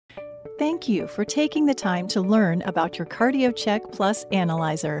Thank you for taking the time to learn about your CardioChek Plus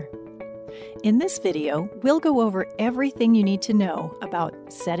analyzer. In this video, we'll go over everything you need to know about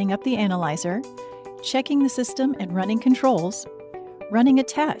setting up the analyzer, checking the system and running controls, running a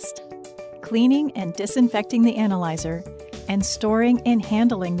test, cleaning and disinfecting the analyzer, and storing and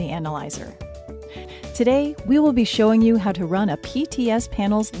handling the analyzer. Today, we will be showing you how to run a PTS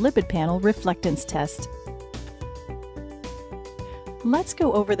panel's lipid panel reflectance test. Let's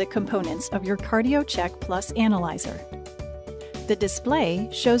go over the components of your CardioChek Plus analyzer. The display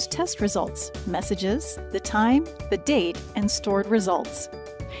shows test results, messages, the time, the date, and stored results.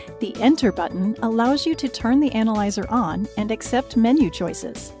 The Enter button allows you to turn the analyzer on and accept menu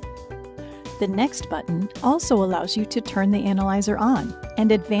choices. The Next button also allows you to turn the analyzer on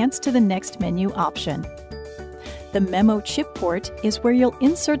and advance to the next menu option. The Memo Chip port is where you'll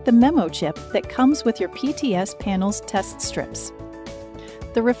insert the memo chip that comes with your PTS panel's test strips.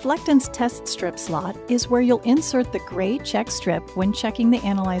 The reflectance test strip slot is where you'll insert the gray check strip when checking the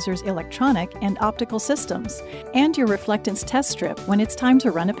analyzer's electronic and optical systems, and your reflectance test strip when it's time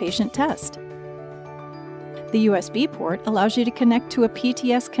to run a patient test. The USB port allows you to connect to a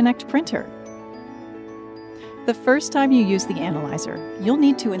PTS Connect printer. The first time you use the analyzer, you'll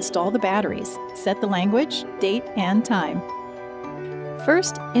need to install the batteries, set the language, date, and time.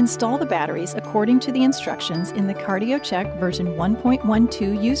 First, install the batteries according to the instructions in the CardioChek version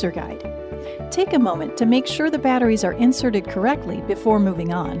 1.12 user guide. Take a moment to make sure the batteries are inserted correctly before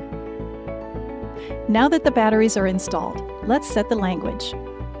moving on. Now that the batteries are installed, let's set the language.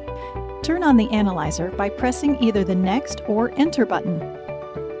 Turn on the analyzer by pressing either the Next or Enter button.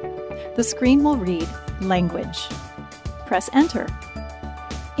 The screen will read Language. Press Enter.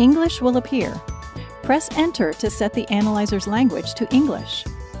 English will appear. Press Enter to set the analyzer's language to English.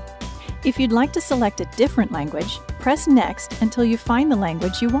 If you'd like to select a different language, press Next until you find the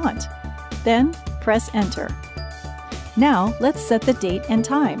language you want. Then press Enter. Now let's set the date and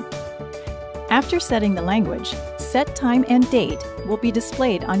time. After setting the language, set time and date will be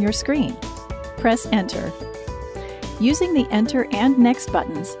displayed on your screen. Press Enter. Using the Enter and Next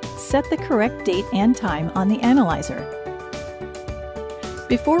buttons, set the correct date and time on the analyzer.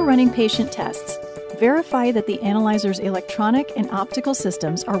 Before running patient tests, verify that the analyzer's electronic and optical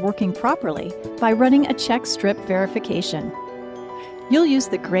systems are working properly by running a check strip verification. You'll use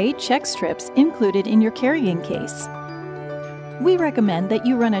the gray check strips included in your carrying case. We recommend that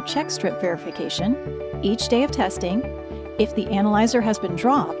you run a check strip verification each day of testing, if the analyzer has been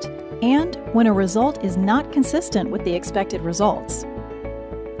dropped, and when a result is not consistent with the expected results.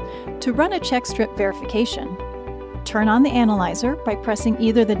 To run a check strip verification, turn on the analyzer by pressing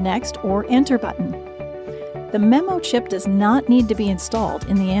either the Next or Enter button. The memo chip does not need to be installed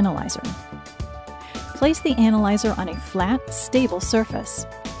in the analyzer. Place the analyzer on a flat, stable surface.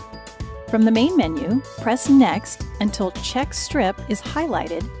 From the main menu, press Next until Check Strip is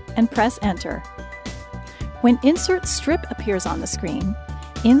highlighted and press Enter. When Insert Strip appears on the screen,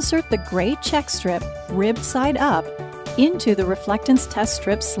 insert the gray check strip ribbed side up into the reflectance test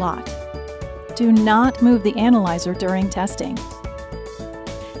strip slot. Do not move the analyzer during testing.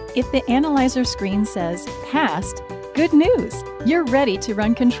 If the analyzer screen says Passed, good news! You're ready to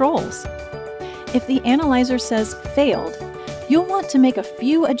run controls. If the analyzer says Failed, you'll want to make a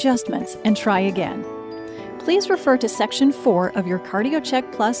few adjustments and try again. Please refer to Section 4 of your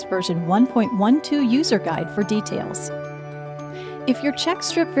CardioChek Plus version 1.12 user guide for details. If your check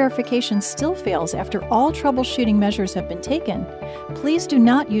strip verification still fails after all troubleshooting measures have been taken, please do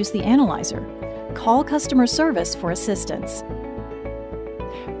not use the analyzer. Call customer service for assistance.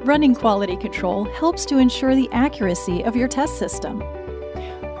 Running quality control helps to ensure the accuracy of your test system.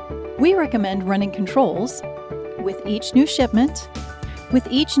 We recommend running controls with each new shipment, with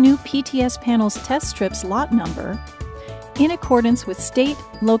each new PTS panel's test strip's lot number, in accordance with state,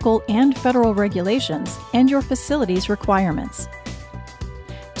 local, and federal regulations and your facility's requirements.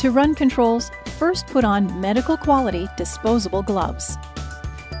 To run controls, first put on medical quality disposable gloves.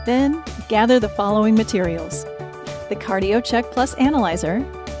 Then gather the following materials: the CardioChek Plus analyzer,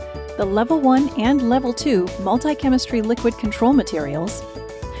 the Level 1 and Level 2 multi-chemistry liquid control materials,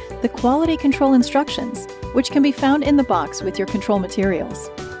 the quality control instructions, which can be found in the box with your control materials,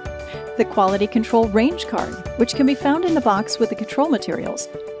 the quality control range card, which can be found in the box with the control materials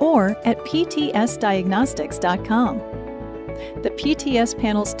or at ptsdiagnostics.com, the PTS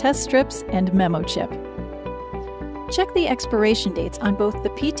panel's test strips and memo chip. Check the expiration dates on both the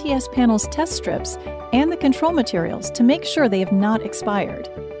PTS panel's test strips and the control materials to make sure they have not expired.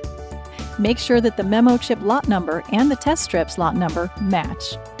 Make sure that the memo chip lot number and the test strips lot number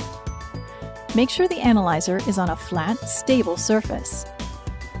match. Make sure the analyzer is on a flat, stable surface.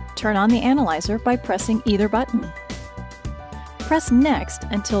 Turn on the analyzer by pressing either button. Press Next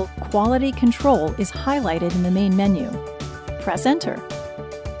until Quality Control is highlighted in the main menu. Press Enter.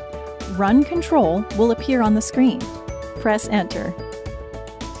 Run Control will appear on the screen. Press Enter.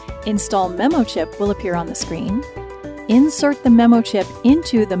 Install Memo Chip will appear on the screen. Insert the Memo Chip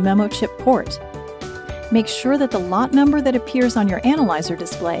into the Memo Chip port. Make sure that the lot number that appears on your analyzer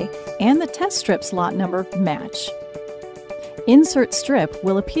display and the test strip's lot number match. Insert Strip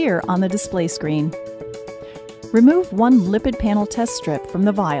will appear on the display screen. Remove one lipid panel test strip from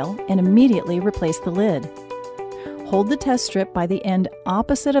the vial and immediately replace the lid. Hold the test strip by the end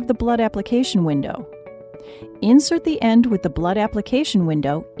opposite of the blood application window. Insert the end with the blood application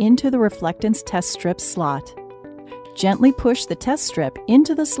window into the reflectance test strip slot. Gently push the test strip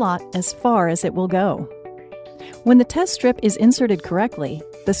into the slot as far as it will go. When the test strip is inserted correctly,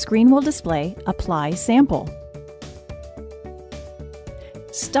 the screen will display Apply Sample.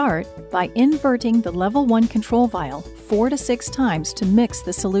 Start by inverting the level 1 control vial 4 to 6 times to mix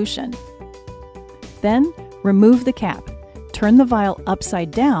the solution. Then, remove the cap, turn the vial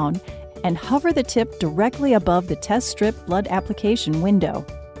upside down, and hover the tip directly above the test strip blood application window.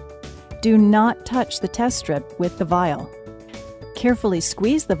 Do not touch the test strip with the vial. Carefully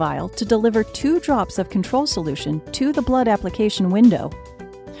squeeze the vial to deliver 2 drops of control solution to the blood application window.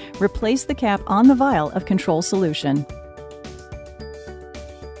 Replace the cap on the vial of control solution.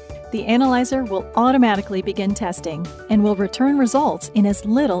 The analyzer will automatically begin testing and will return results in as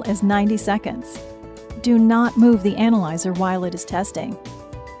little as 90 seconds. Do not move the analyzer while it is testing.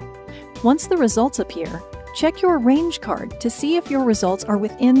 Once the results appear, check your range card to see if your results are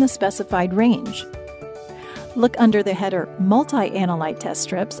within the specified range. Look under the header Multi-Analyte Test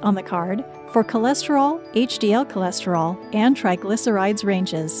Strips on the card for cholesterol, HDL cholesterol, and triglycerides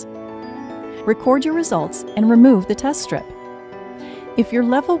ranges. Record your results and remove the test strip. If your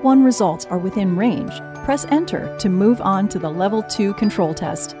Level 1 results are within range, press Enter to move on to the Level 2 control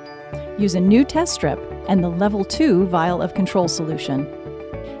test. Use a new test strip and the Level 2 vial of control solution.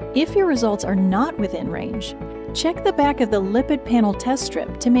 If your results are not within range, check the back of the lipid panel test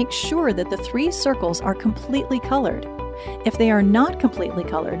strip to make sure that the 3 circles are completely colored. If they are not completely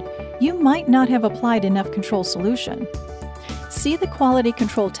colored, you might not have applied enough control solution. See the Quality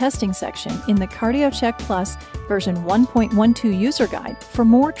Control Testing section in the CardioChek Plus version 1.12 user guide for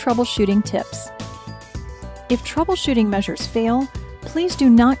more troubleshooting tips. If troubleshooting measures fail, please do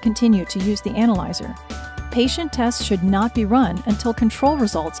not continue to use the analyzer. Patient tests should not be run until control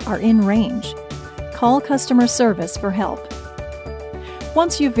results are in range. Call customer service for help.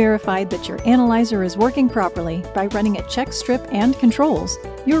 Once you've verified that your analyzer is working properly by running a check strip and controls,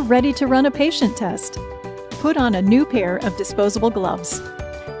 you're ready to run a patient test. Put on a new pair of disposable gloves.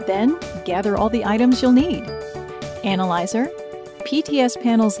 Then, gather all the items you'll need. Analyzer, PTS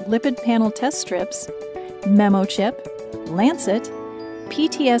panel's lipid panel test strips, memo chip, lancet,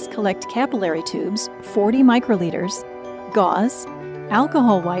 PTS Collect capillary tubes, 40 microliters, gauze,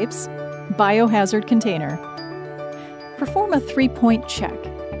 alcohol wipes, biohazard container. Perform a 3-point check.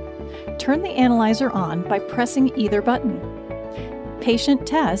 Turn the analyzer on by pressing either button. Patient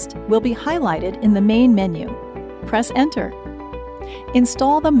Test will be highlighted in the main menu. Press Enter.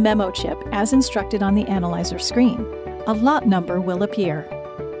 Install the memo chip as instructed on the analyzer screen. A lot number will appear.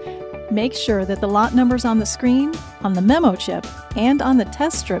 Make sure that the lot numbers on the screen, on the memo chip, and on the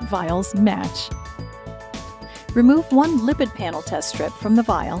test strip vials match. Remove one lipid panel test strip from the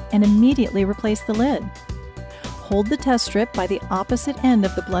vial and immediately replace the lid. Hold the test strip by the opposite end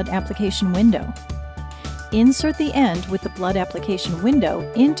of the blood application window. Insert the end with the blood application window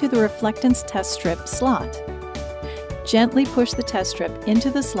into the reflectance test strip slot. Gently push the test strip into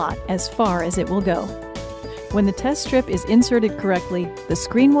the slot as far as it will go. When the test strip is inserted correctly, the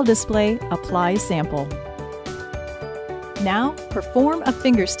screen will display Apply Sample. Now, perform a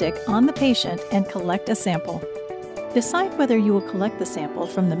fingerstick on the patient and collect a sample. Decide whether you will collect the sample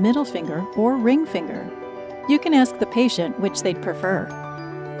from the middle finger or ring finger. You can ask the patient which they'd prefer.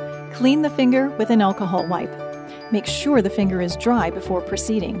 Clean the finger with an alcohol wipe. Make sure the finger is dry before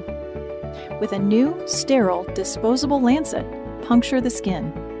proceeding. With a new, sterile, disposable lancet, puncture the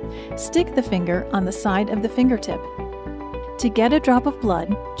skin. Stick the finger on the side of the fingertip. To get a drop of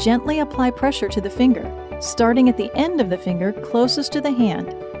blood, gently apply pressure to the finger, starting at the end of the finger closest to the hand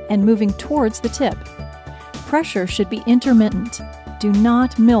and moving towards the tip. Pressure should be intermittent. Do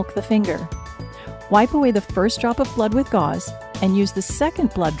not milk the finger. Wipe away the first drop of blood with gauze and use the second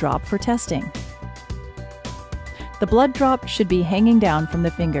blood drop for testing. The blood drop should be hanging down from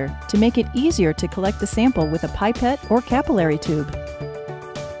the finger to make it easier to collect the sample with a pipette or capillary tube.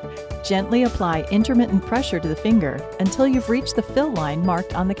 Gently apply intermittent pressure to the finger until you've reached the fill line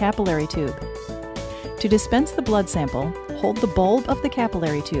marked on the capillary tube. To dispense the blood sample, hold the bulb of the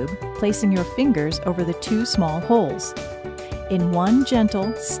capillary tube, placing your fingers over the 2 small holes. In one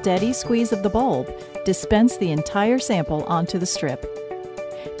gentle, steady squeeze of the bulb, dispense the entire sample onto the strip.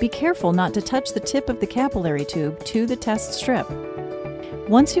 Be careful not to touch the tip of the capillary tube to the test strip.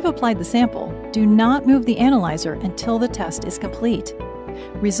 Once you've applied the sample, do not move the analyzer until the test is complete.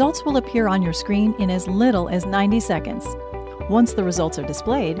 Results will appear on your screen in as little as 90 seconds. Once the results are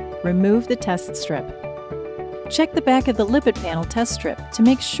displayed, remove the test strip. Check the back of the lipid panel test strip to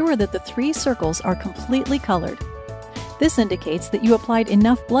make sure that the 3 circles are completely colored. This indicates that you applied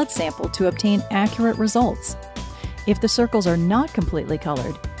enough blood sample to obtain accurate results. If the circles are not completely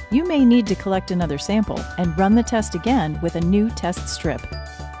colored, you may need to collect another sample and run the test again with a new test strip.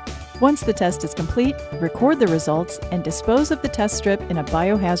 Once the test is complete, record the results and dispose of the test strip in a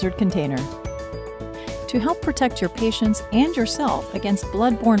biohazard container. To help protect your patients and yourself against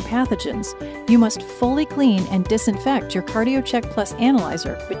blood-borne pathogens, you must fully clean and disinfect your CardioChek Plus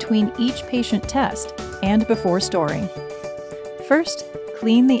analyzer between each patient test and before storing. First,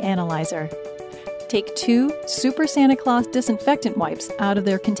 clean the analyzer. Take 2 Super Santa Claus disinfectant wipes out of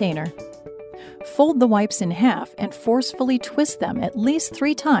their container. Fold the wipes in half and forcefully twist them at least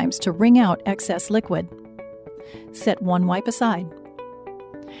 3 times to wring out excess liquid. Set one wipe aside.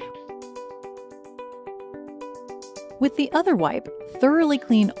 With the other wipe, thoroughly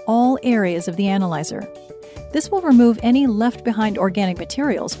clean all areas of the analyzer. This will remove any left-behind organic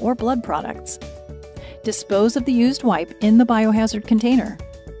materials or blood products. Dispose of the used wipe in the biohazard container.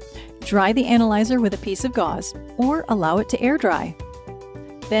 Dry the analyzer with a piece of gauze or allow it to air dry.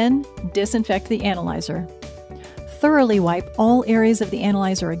 Then, disinfect the analyzer. Thoroughly wipe all areas of the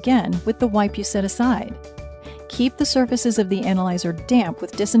analyzer again with the wipe you set aside. Keep the surfaces of the analyzer damp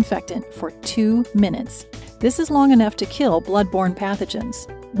with disinfectant for 2 minutes. This is long enough to kill blood-borne pathogens.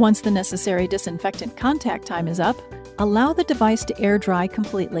 Once the necessary disinfectant contact time is up, allow the device to air dry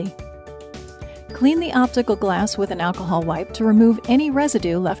completely. Clean the optical glass with an alcohol wipe to remove any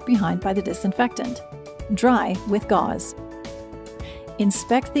residue left behind by the disinfectant. Dry with gauze.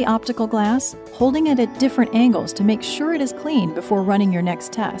 Inspect the optical glass, holding it at different angles to make sure it is clean before running your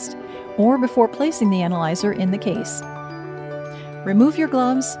next test, or before placing the analyzer in the case. Remove your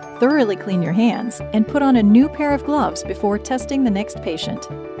gloves, thoroughly clean your hands, and put on a new pair of gloves before testing the next patient.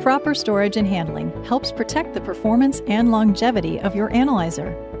 Proper storage and handling helps protect the performance and longevity of your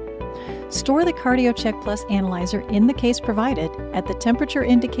analyzer. Store the CardioChek Plus analyzer in the case provided at the temperature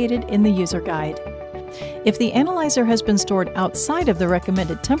indicated in the user guide. If the analyzer has been stored outside of the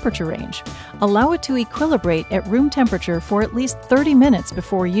recommended temperature range, allow it to equilibrate at room temperature for at least 30 minutes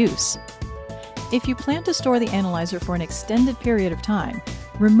before use. If you plan to store the analyzer for an extended period of time,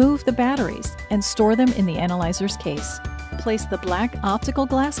 remove the batteries and store them in the analyzer's case. Place the black optical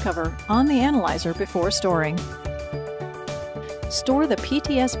glass cover on the analyzer before storing. Store the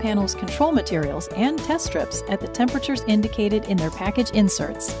PTS panel's control materials and test strips at the temperatures indicated in their package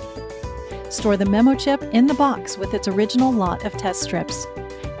inserts. Store the memo chip in the box with its original lot of test strips.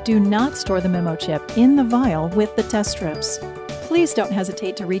 Do not store the memo chip in the vial with the test strips. Please don't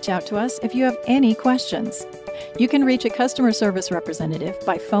hesitate to reach out to us if you have any questions. You can reach a customer service representative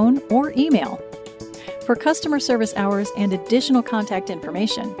by phone or email. For customer service hours and additional contact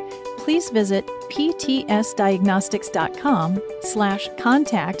information, please visit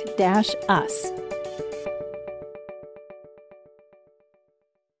ptsdiagnostics.com/contact-us.